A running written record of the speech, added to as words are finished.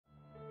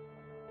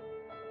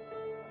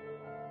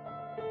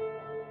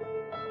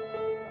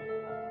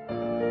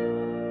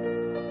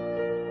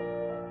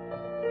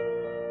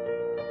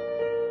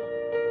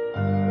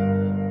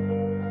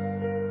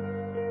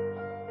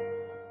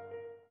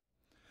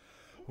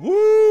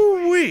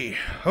Woo-wee!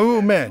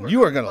 Oh man,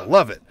 you are gonna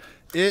love it.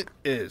 It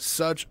is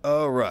such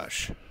a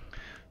rush.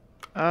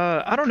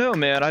 I don't know,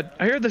 man. I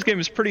hear this game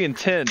is pretty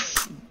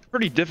intense,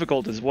 pretty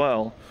difficult as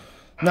well.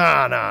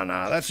 Nah.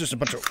 That's just a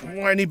bunch of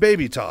whiny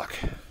baby talk.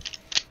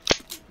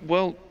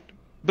 Well,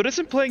 but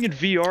isn't playing in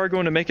VR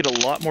going to make it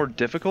a lot more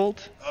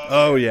difficult?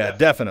 Oh yeah,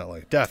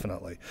 definitely.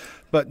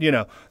 But you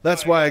know,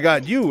 that's why I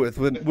got you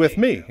with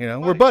me. You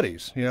know, we're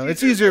buddies. You know,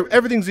 it's easier.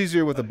 Everything's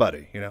easier with a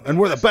buddy. You know, and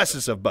we're the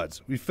bestest of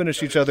buds. We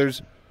finish each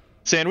other's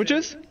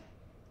sandwiches.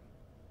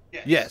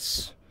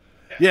 Yes,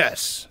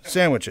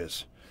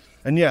 sandwiches.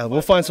 And yeah,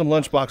 we'll find some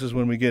lunch boxes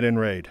when we get in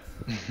raid.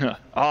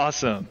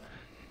 Awesome.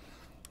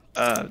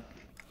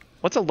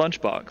 What's a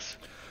lunchbox?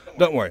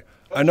 Don't worry.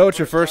 I know it's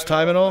your first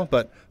time and all,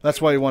 but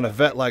that's why you want a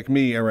vet like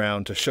me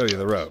around to show you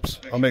the ropes.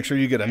 I'll make sure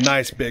you get a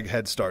nice big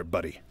head start,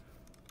 buddy.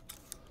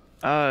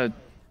 You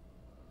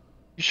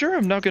sure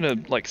I'm not gonna,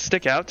 like,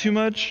 stick out too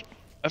much?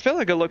 I feel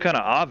like I look kind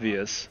of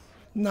obvious.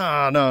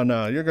 No.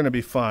 You're gonna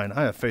be fine.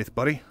 I have faith,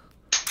 buddy.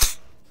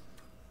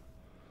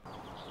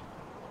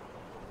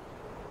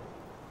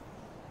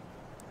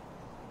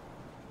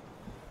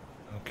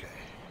 Okay.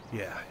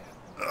 Yeah.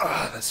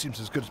 That seems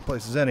as good a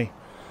place as any.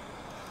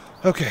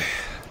 Okay.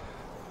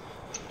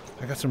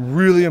 I got some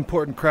really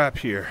important crap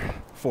here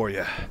for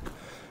you,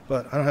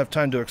 but I don't have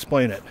time to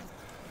explain it.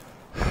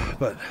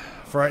 But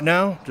for right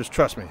now, just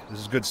trust me, this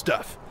is good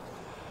stuff.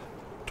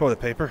 Toilet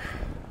paper,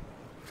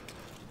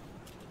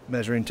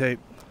 measuring tape,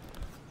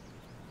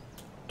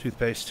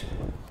 toothpaste,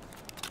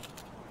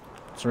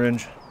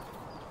 syringe.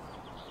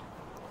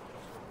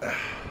 Let's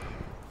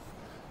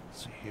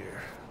see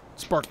here,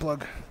 spark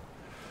plug.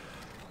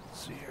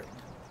 Let's see here,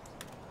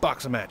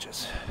 box of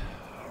matches.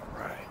 All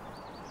right.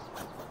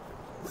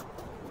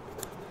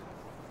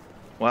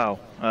 Wow,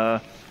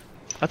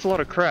 that's a lot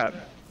of crap.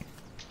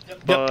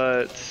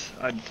 But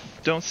I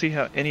don't see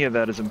how any of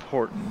that is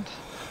important.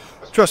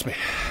 Trust me,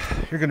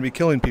 you're going to be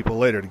killing people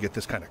later to get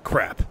this kind of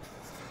crap.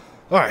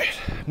 All right,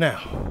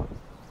 now,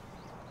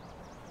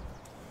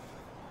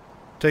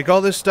 take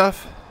all this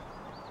stuff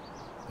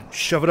and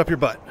shove it up your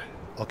butt.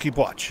 I'll keep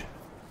watch.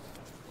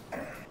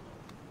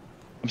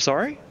 I'm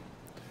sorry?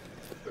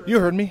 You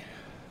heard me.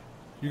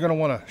 You're going to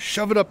want to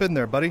shove it up in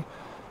there, buddy.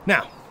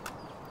 Now,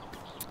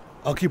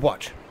 I'll keep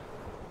watch.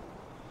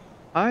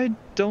 I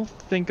don't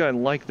think I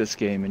like this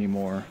game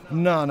anymore.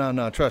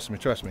 No, trust me.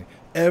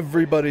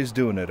 Everybody's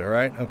doing it, all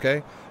right?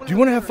 Okay? Do you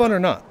want to have fun or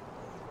not?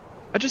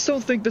 I just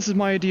don't think this is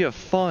my idea of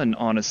fun,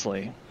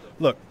 honestly.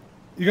 Look,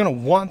 you're going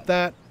to want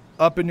that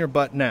up in your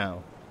butt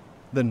now,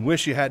 then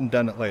wish you hadn't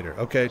done it later,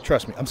 okay?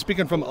 Trust me. I'm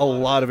speaking from a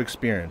lot of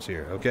experience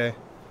here, okay?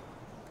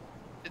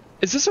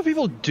 Is this what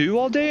people do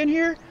all day in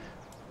here?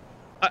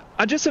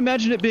 I just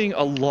imagine it being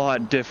a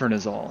lot different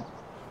is all.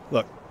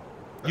 Look,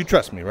 you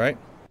trust me, right?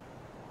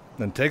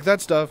 Then take that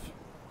stuff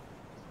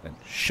and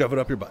shove it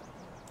up your butt.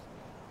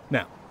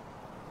 Now,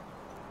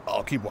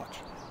 I'll keep watch.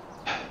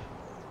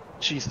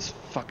 Jesus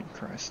fucking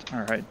Christ.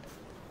 All right.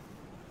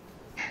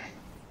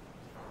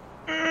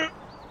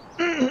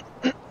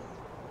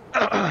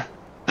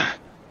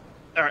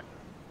 All right.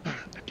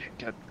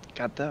 Okay,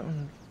 got that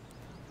one.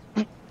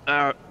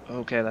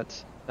 Okay,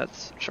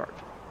 that's sharp.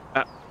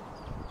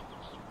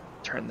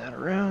 Turn that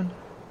around.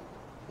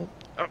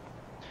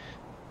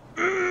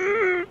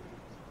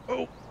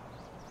 Oh.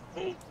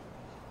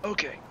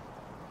 Okay.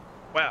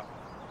 Wow.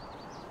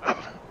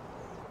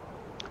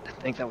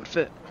 Didn't think that would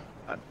fit.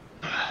 Oh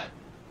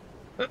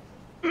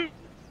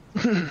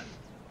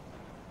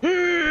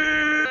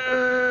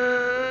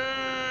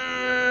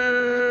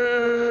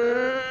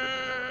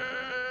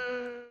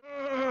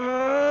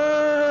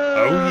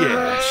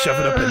yeah, shove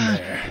it up in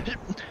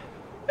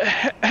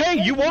there.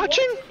 Hey, you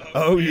watching?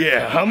 Oh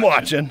yeah, I'm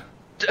watching.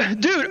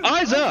 Dude,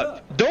 eyes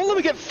up! Don't let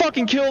me get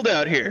fucking killed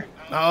out here.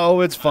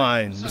 Oh, it's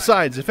fine.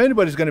 Besides, if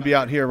anybody's going to be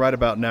out here right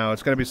about now,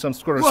 it's going to be some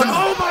sort of...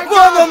 Oh my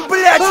God!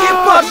 Блядь,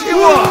 ебать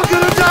его! I'm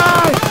gonna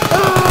die!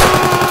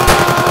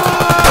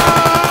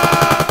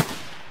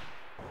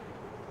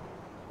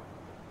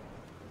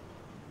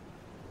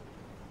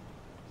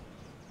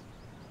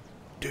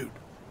 Dude,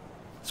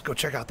 let's go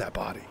check out that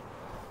body.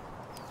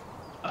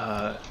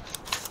 Are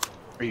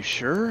you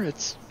sure?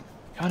 It's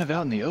kind of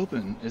out in the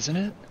open, isn't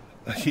it?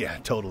 Yeah,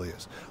 it totally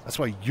is. That's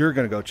why you're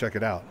going to go check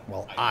it out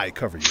while I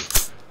cover you.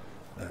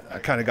 I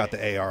kind of got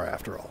the AR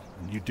after all,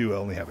 and you do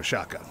only have a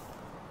shotgun.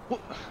 Well,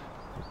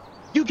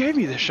 you gave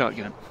me this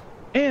shotgun,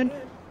 and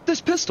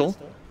this pistol,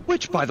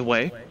 which, by the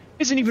way,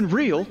 isn't even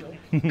real.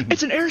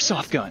 It's an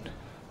airsoft gun.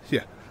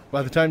 Yeah,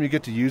 by the time you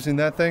get to using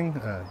that thing,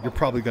 you're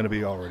probably going to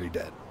be already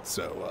dead.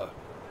 So,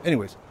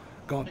 anyways,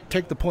 go on,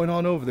 take the point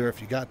on over there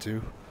if you got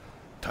to.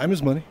 Time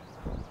is money.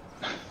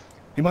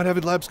 You might have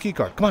a lab's key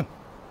card. Come on.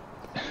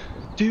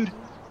 Dude,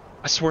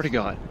 I swear to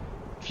God,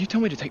 if you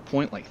tell me to take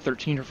point like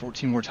 13 or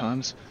 14 more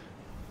times,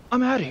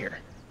 I'm out of here.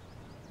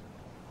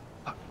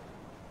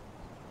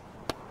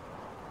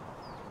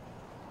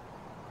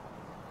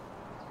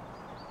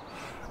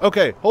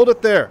 Okay, hold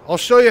it there. I'll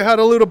show you how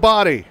to loot a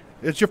body.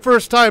 It's your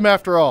first time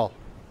after all.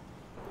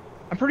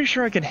 I'm pretty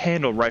sure I can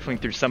handle rifling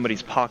through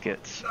somebody's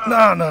pockets.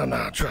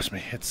 No, trust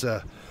me. It's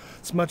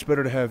much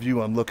better to have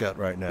you on lookout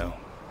right now.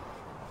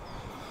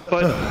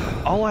 But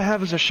all I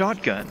have is a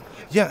shotgun.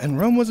 Yeah, and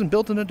Rome wasn't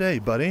built in a day,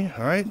 buddy,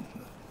 all right?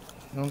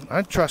 Well,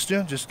 I trust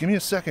you. Just give me a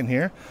second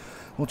here.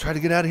 We'll try to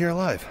get out of here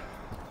alive.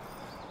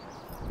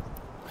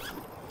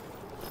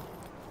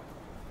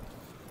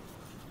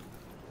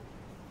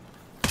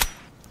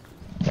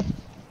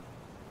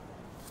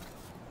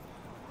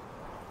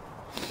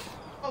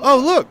 Oh,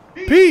 look!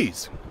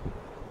 Peas!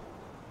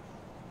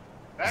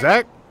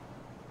 Zach?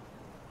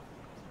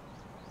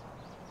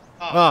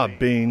 Ah,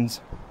 beans.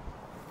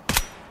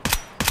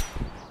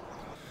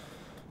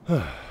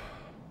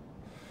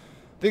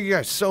 Thank you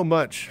guys so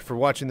much for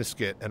watching the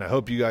skit, and I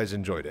hope you guys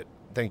enjoyed it.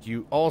 Thank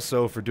you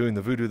also for doing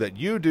the voodoo that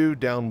you do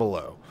down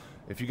below.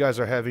 If you guys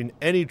are having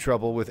any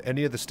trouble with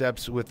any of the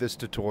steps with this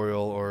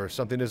tutorial, or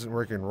something isn't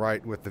working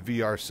right with the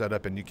VR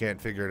setup and you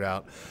can't figure it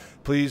out,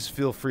 please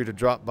feel free to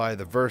drop by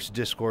the Verse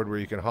Discord where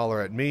you can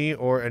holler at me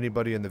or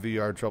anybody in the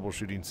VR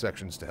troubleshooting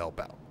sections to help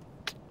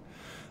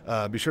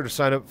out. Be sure to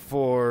sign up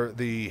for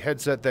the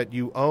headset that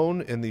you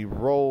own in the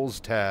Roles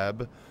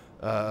tab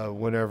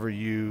whenever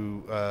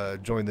you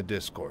join the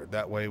Discord.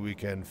 That way we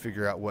can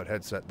figure out what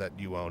headset that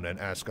you own and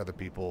ask other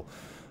people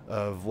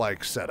of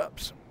like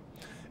setups.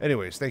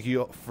 Anyways, thank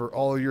you for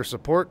all of your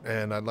support,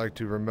 and I'd like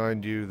to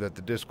remind you that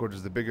the Discord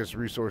is the biggest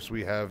resource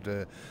we have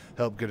to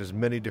help get as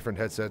many different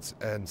headsets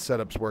and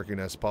setups working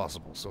as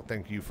possible. So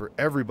thank you for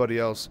everybody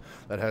else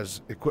that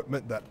has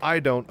equipment that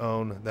I don't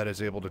own that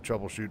is able to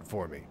troubleshoot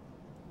for me.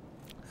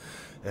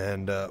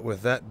 And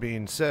with that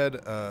being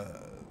said,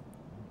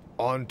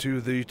 on to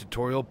the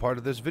tutorial part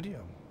of this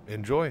video.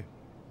 Enjoy.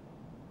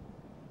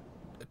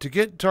 To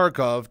get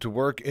Tarkov to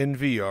work in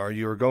VR,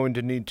 you are going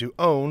to need to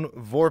own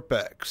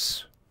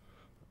VorpX.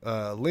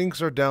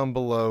 Links are down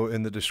below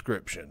in the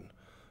description.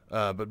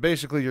 But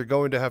basically, you're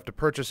going to have to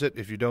purchase it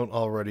if you don't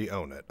already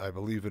own it. I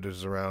believe it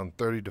is around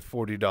 $30 to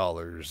 $40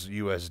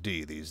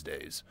 USD these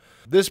days.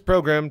 This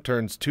program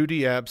turns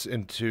 2D apps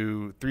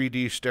into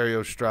 3D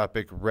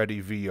stereoscopic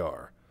ready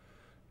VR.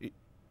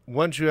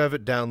 Once you have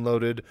it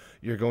downloaded,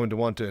 you're going to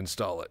want to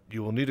install it.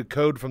 You will need a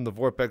code from the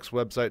VorpX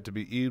website to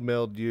be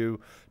emailed you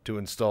to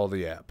install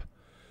the app.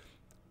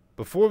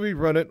 Before we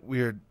run it,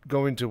 we are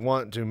going to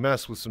want to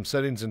mess with some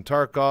settings in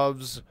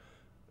Tarkov's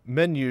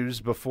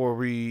menus before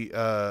we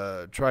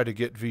try to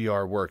get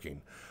VR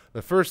working.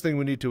 The first thing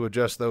we need to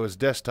adjust, though, is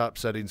desktop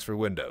settings for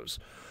Windows.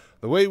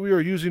 The way we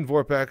are using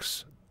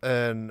VorpX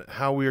and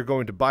how we are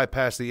going to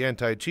bypass the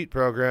anti-cheat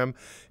program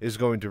is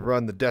going to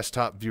run the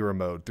desktop viewer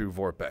mode through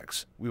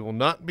VorpX. We will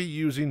not be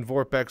using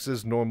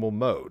VorpX's normal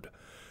mode.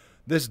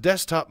 This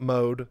desktop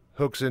mode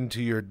hooks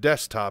into your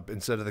desktop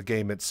instead of the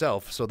game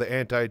itself, so the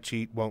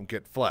anti-cheat won't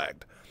get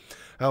flagged.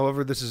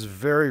 However, this is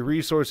very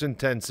resource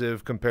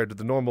intensive compared to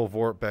the normal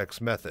VorpX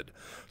method.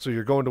 So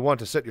you're going to want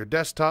to set your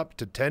desktop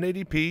to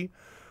 1080p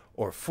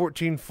or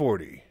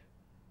 1440.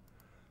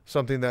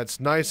 Something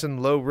that's nice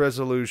and low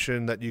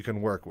resolution that you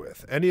can work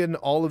with. Any and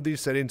all of these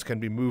settings can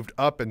be moved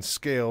up and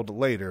scaled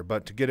later,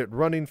 but to get it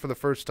running for the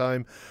first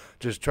time,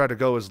 just try to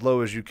go as low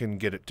as you can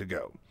get it to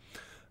go.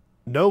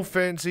 No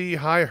fancy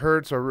high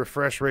hertz or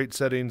refresh rate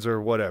settings or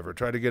whatever.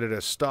 Try to get it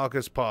as stock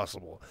as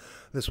possible.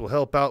 This will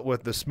help out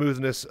with the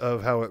smoothness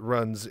of how it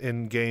runs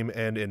in-game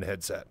and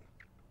in-headset.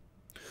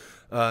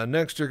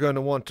 Next, you're going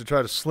to want to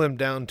try to slim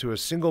down to a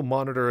single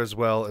monitor as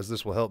well, as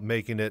this will help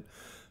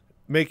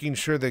making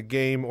sure the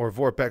game or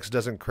VorpX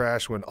doesn't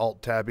crash when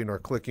alt-tabbing or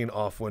clicking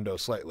off window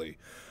slightly.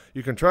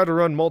 You can try to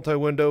run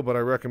multi-window, but I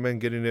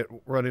recommend getting it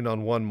running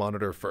on one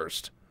monitor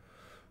first.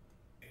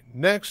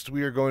 Next,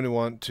 we are going to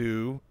want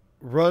to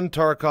run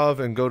Tarkov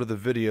and go to the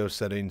video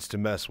settings to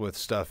mess with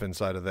stuff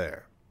inside of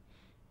there.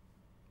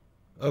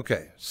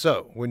 Okay,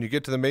 so when you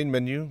get to the main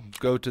menu,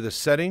 go to the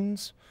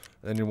settings,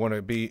 then you want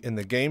to be in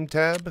the game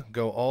tab,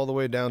 go all the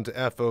way down to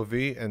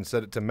FOV and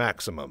set it to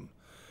maximum.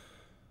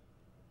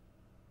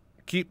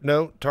 Keep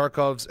note,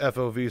 Tarkov's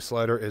FOV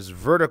slider is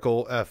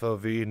vertical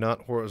FOV,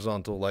 not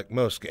horizontal like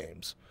most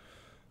games.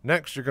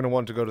 Next, you're going to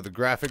want to go to the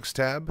graphics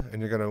tab,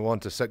 and you're going to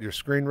want to set your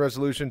screen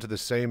resolution to the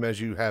same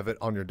as you have it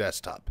on your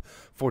desktop,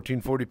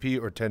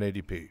 1440p or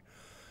 1080p.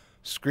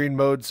 Screen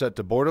mode set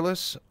to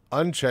borderless,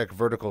 uncheck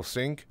vertical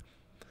sync,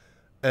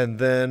 and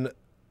then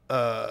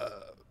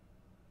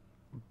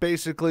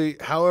basically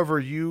however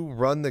you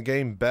run the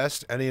game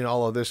best, any and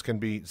all of this can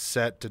be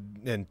set to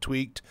and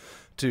tweaked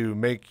to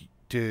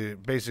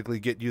basically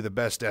get you the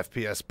best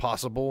FPS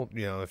possible.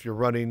 You know, if you're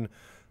running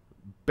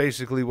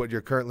basically what you're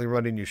currently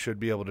running, you should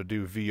be able to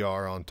do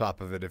VR on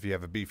top of it if you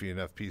have a beefy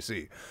enough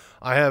PC.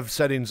 I have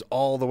settings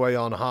all the way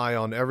on high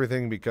on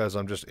everything because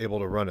I'm just able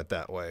to run it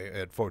that way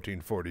at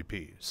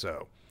 1440p.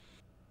 So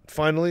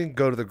finally,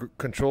 go to the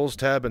controls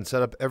tab and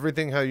set up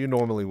everything how you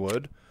normally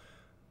would,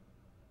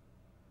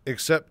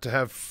 except to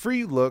have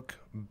free look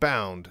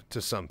bound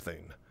to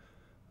something.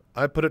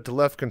 I put it to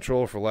left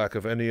control for lack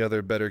of any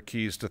other better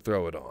keys to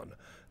throw it on.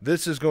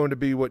 This is going to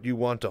be what you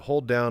want to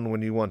hold down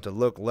when you want to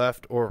look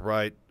left or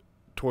right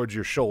towards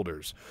your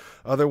shoulders.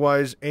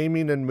 Otherwise,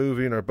 aiming and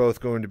moving are both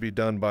going to be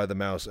done by the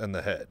mouse and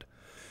the head.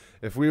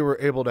 If we were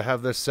able to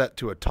have this set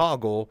to a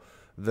toggle,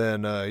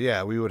 then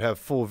yeah, we would have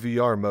full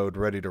VR mode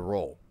ready to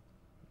roll.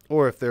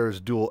 Or if there is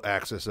dual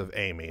axis of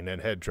aiming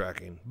and head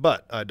tracking.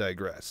 But I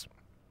digress.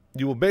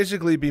 You will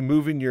basically be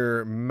moving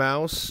your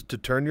mouse to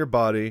turn your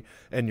body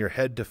and your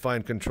head to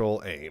find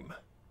control aim.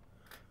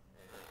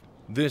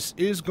 This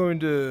is going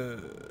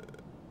to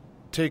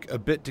take a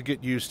bit to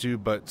get used to,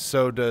 but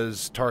so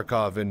does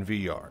Tarkov in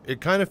VR.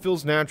 It kind of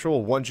feels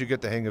natural once you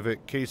get the hang of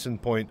it. Case in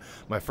point,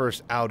 my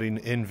first outing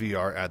in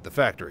VR at the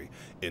factory.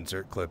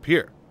 Insert clip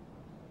here.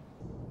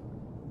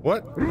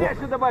 What?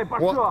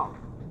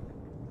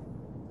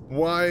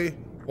 Why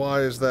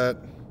is that?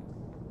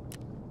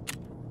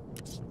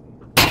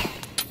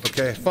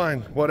 Okay,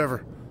 fine,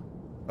 whatever.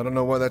 I don't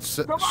know why that's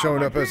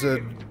showing up as a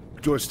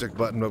joystick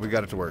button, but we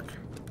got it to work.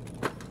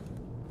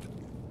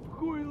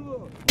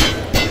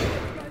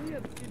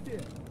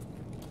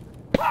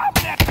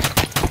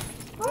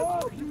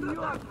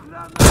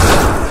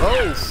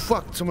 Oh,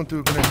 fuck, someone threw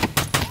a grenade.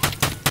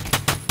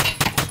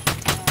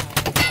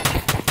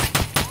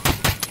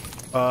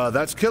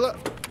 That's killer.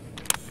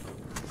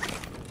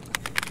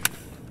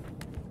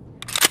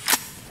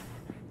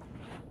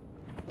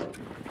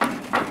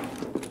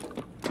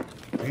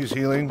 He's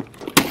healing.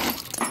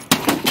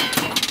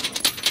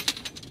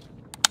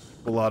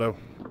 Mulatto.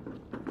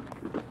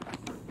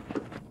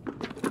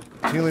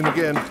 Healing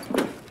again.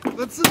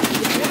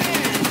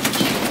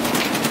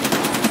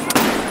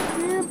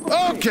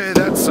 Okay,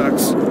 that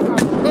sucks.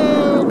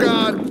 Oh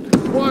God,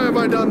 why have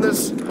I done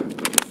this?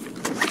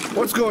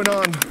 What's going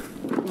on?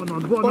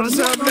 What's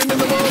happening in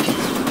the world?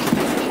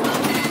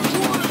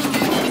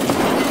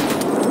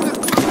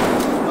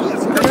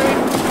 Grenade!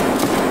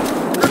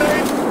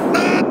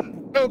 Ah!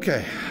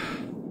 Okay.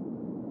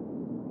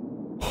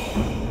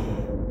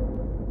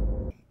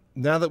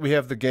 Now that we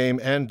have the game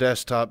and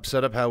desktop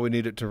set up how we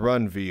need it to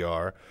run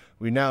VR,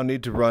 we now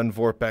need to run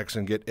VorpX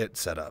and get it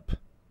set up.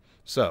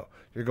 So,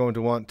 you're going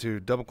to want to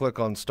double-click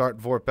on Start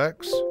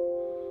VorpX,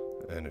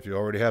 and if you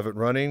already have it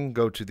running,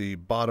 go to the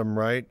bottom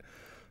right,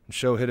 and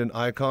Show Hidden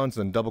Icons,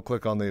 then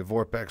double-click on the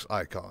VorpX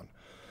icon.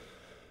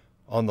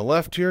 On the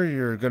left here,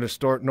 you're going to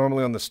start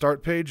normally on the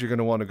Start page. You're going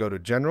to want to go to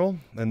General,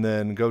 and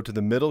then go to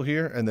the middle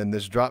here, and then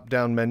this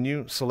drop-down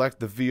menu, select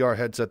the VR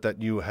headset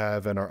that you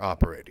have and are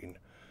operating.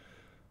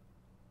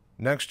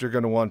 Next, you're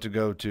going to want to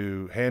go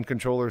to Hand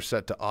Controller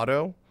Set to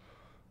Auto.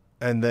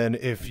 And then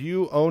if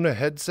you own a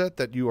headset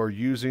that you are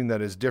using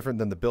that is different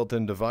than the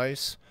built-in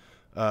device,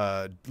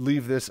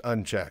 leave this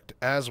unchecked,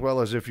 as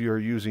well as if you're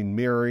using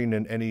mirroring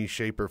in any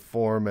shape or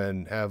form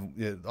and have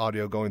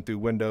audio going through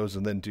Windows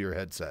and then to your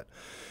headset.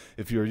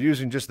 If you're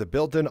using just the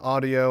built-in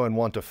audio and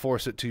want to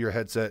force it to your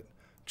headset,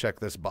 check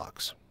this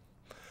box.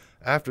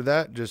 After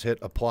that, just hit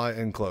Apply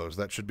and Close.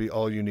 That should be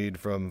all you need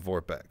from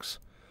VorpX.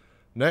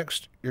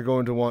 Next, you're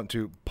going to want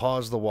to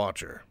pause the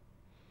watcher.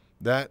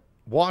 That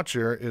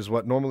watcher is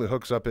what normally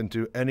hooks up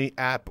into any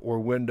app or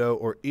window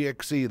or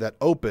exe that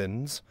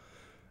opens,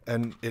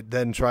 and it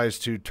then tries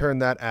to turn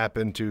that app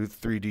into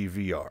 3D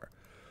VR.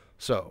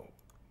 So,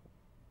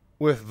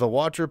 with the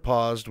watcher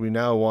paused, we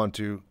now want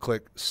to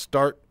click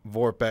Start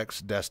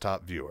VorpX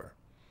Desktop Viewer.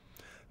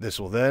 This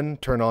will then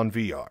turn on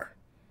VR.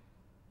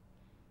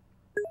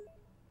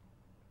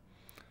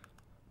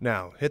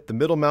 Now, hit the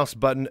middle mouse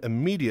button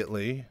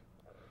immediately,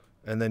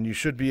 and then you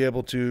should be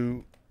able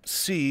to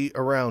see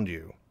around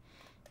you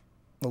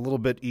a little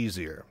bit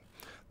easier.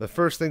 The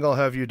first thing I'll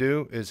have you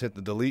do is hit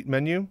the delete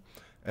menu,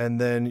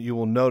 and then you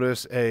will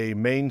notice a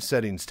main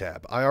settings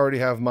tab. I already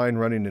have mine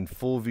running in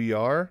full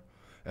VR,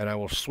 and I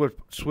will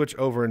switch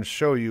over and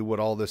show you what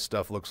all this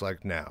stuff looks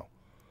like now.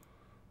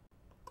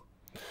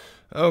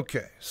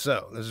 Okay,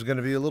 so this is going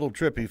to be a little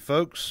trippy,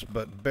 folks,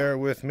 but bear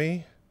with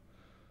me,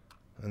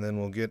 and then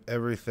we'll get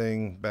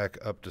everything back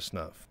up to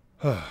snuff.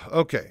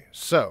 Okay,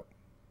 so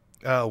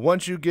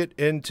once you get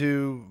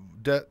into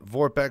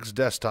VorpX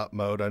desktop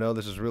mode, I know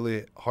this is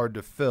really hard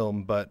to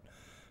film, but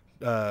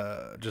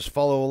just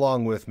follow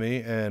along with me,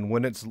 and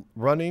when it's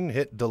running,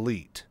 hit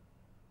delete.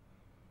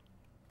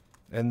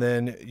 And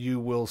then you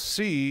will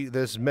see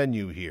this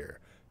menu here.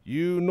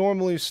 You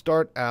normally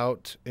start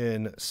out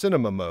in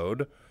cinema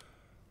mode,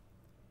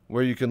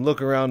 where you can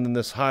look around in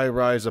this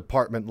high-rise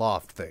apartment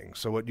loft thing.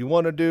 So what you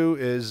want to do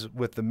is,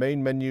 with the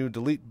main menu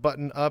delete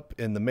button up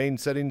in the main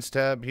settings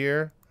tab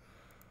here,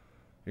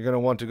 you're going to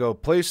want to go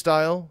Play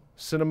Style,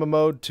 Cinema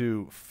Mode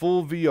to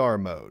Full VR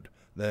Mode.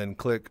 Then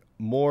click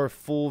More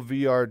Full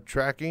VR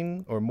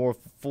Tracking, or More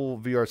Full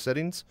VR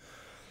Settings.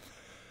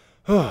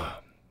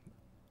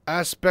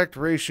 Aspect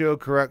ratio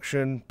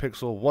correction,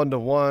 pixel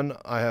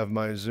 1:1. I have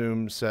my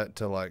zoom set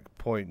to like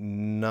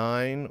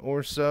 0.9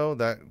 or so.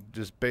 That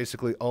just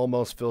basically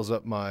almost fills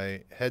up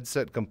my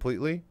headset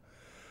completely.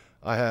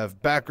 I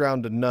have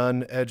background to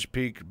none, edge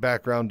peak,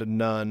 background to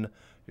none.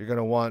 You're going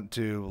to want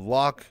to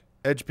lock,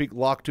 edge peak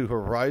lock to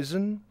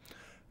horizon,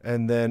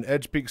 and then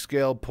edge peak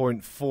scale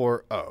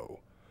 0.40.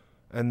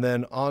 And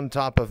then on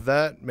top of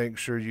that, make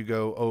sure you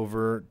go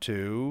over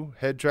to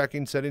head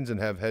tracking settings and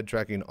have head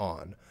tracking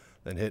on.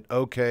 Then hit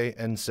OK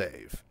and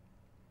save.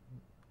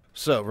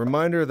 So,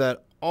 reminder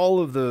that all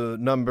of the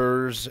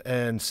numbers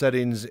and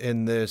settings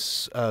in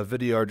this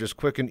video are just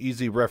quick and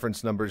easy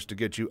reference numbers to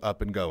get you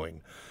up and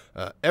going.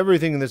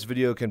 Everything in this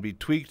video can be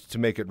tweaked to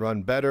make it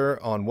run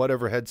better on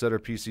whatever headset or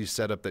PC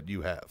setup that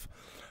you have.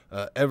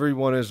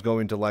 Everyone is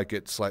going to like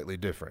it slightly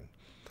different.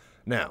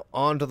 Now,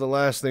 on to the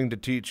last thing to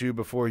teach you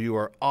before you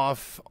are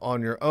off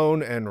on your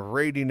own and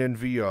raiding in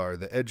VR,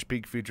 the Edge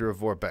Peak feature of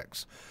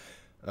VorpX.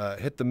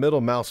 Hit the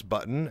middle mouse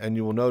button and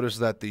you will notice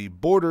that the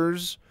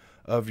borders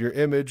of your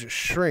image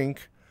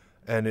shrink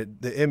and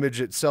the image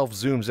itself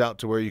zooms out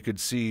to where you could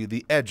see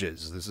the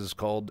edges. This is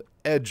called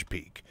Edge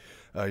Peak.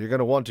 You're going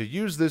to want to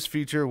use this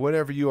feature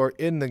whenever you are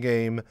in the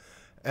game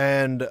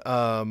and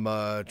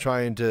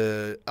trying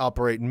to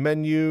operate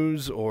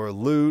menus or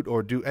loot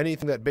or do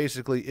anything that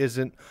basically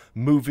isn't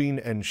moving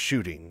and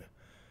shooting.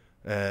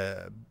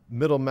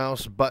 Middle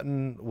mouse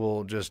button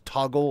will just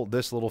toggle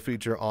this little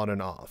feature on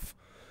and off.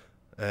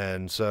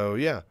 And so,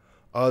 yeah,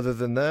 other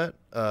than that,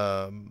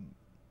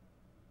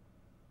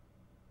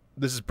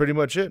 this is pretty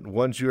much it.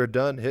 Once you are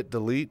done, hit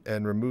delete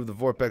and remove the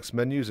VorpX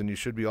menus and you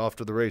should be off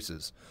to the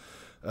races.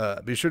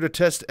 Be sure to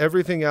test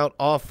everything out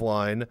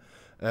offline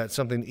at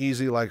something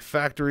easy like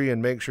Factory and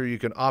make sure you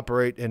can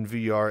operate in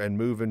VR and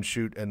move and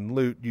shoot and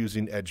loot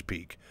using Edge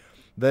Peak.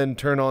 Then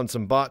turn on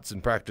some bots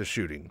and practice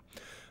shooting.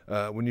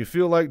 When you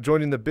feel like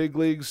joining the big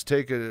leagues,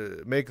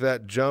 make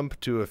that jump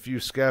to a few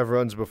scav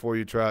runs before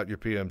you try out your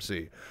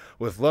PMC.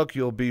 With luck,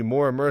 you'll be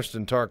more immersed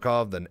in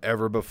Tarkov than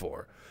ever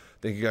before.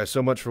 Thank you guys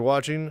so much for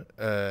watching,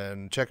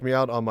 and check me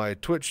out on my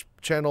Twitch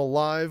channel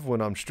live when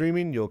I'm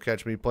streaming. You'll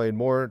catch me playing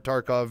more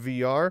Tarkov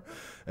VR,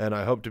 and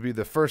I hope to be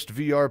the first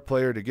VR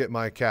player to get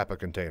my Kappa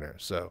Container.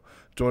 So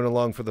join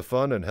along for the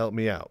fun and help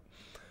me out.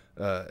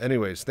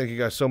 Anyways, thank you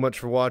guys so much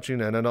for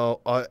watching, and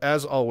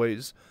as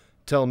always,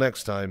 till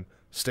next time,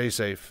 stay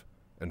safe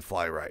and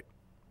fly right.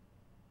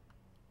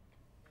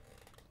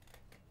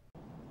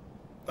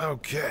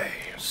 Okay,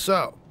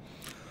 so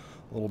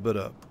a little bit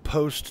of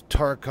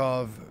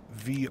post-Tarkov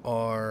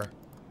VR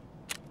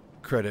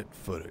credit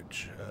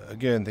footage.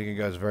 Again, thank you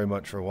guys very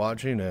much for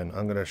watching, and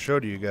I'm going to show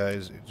to you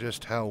guys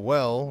just how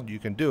well you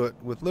can do it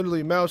with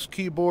literally mouse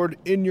keyboard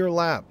in your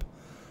lap,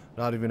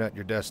 not even at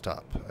your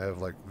desktop. I have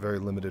like very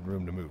limited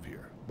room to move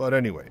here. But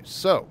anyways,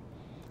 so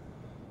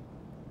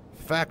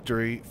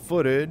factory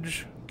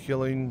footage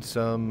killing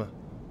some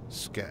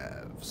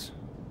scavs.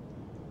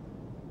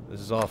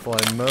 This is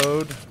offline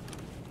mode.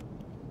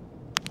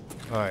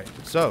 Alright,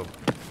 so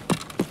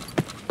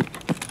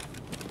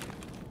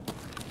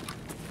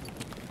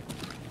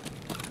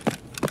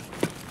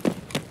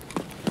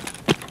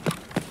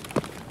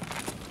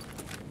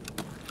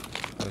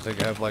I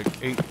think I have like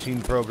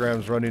 18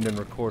 programs running and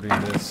recording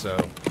this, so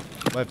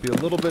it might be a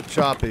little bit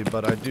choppy,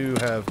 but I do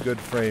have good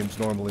frames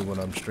normally when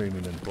I'm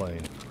streaming and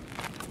playing.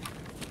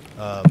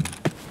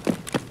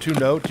 To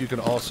note, you can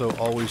also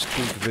always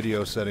tweak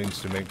video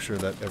settings to make sure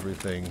that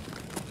everything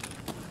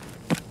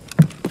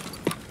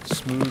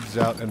smooths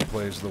out and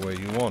plays the way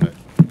you want it.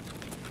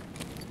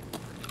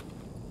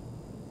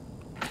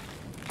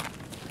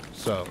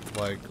 So,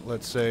 like,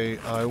 let's say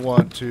I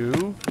want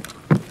to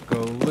go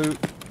loot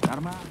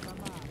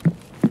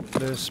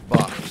this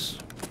box.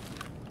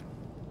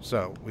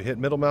 So, we hit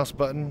middle mouse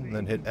button,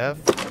 then hit F.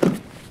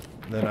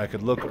 Then I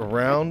could look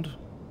around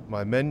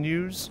my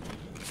menus,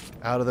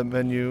 out of the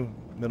menu,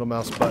 middle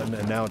mouse button,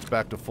 and now it's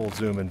back to full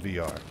zoom in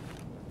VR.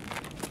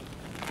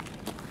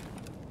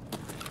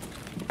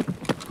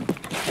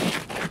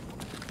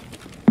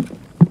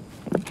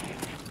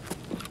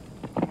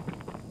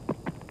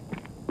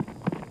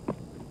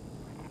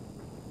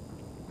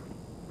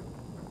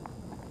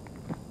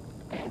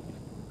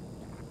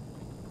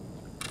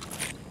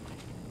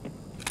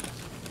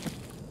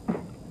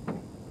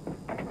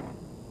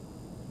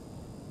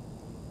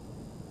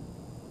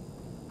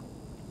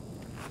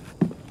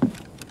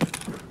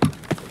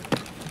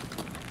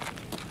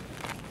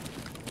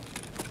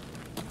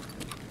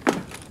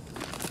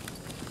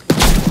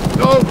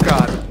 Oh,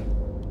 God.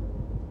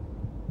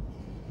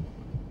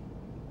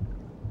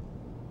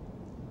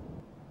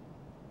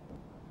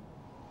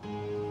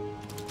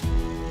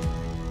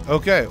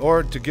 Okay,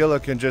 or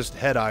Tagilla can just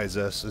head eyes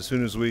us as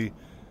soon as we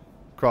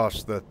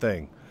cross the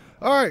thing.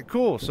 Alright,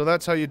 cool. So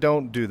that's how you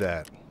don't do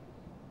that.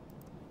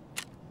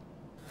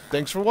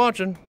 Thanks for watching.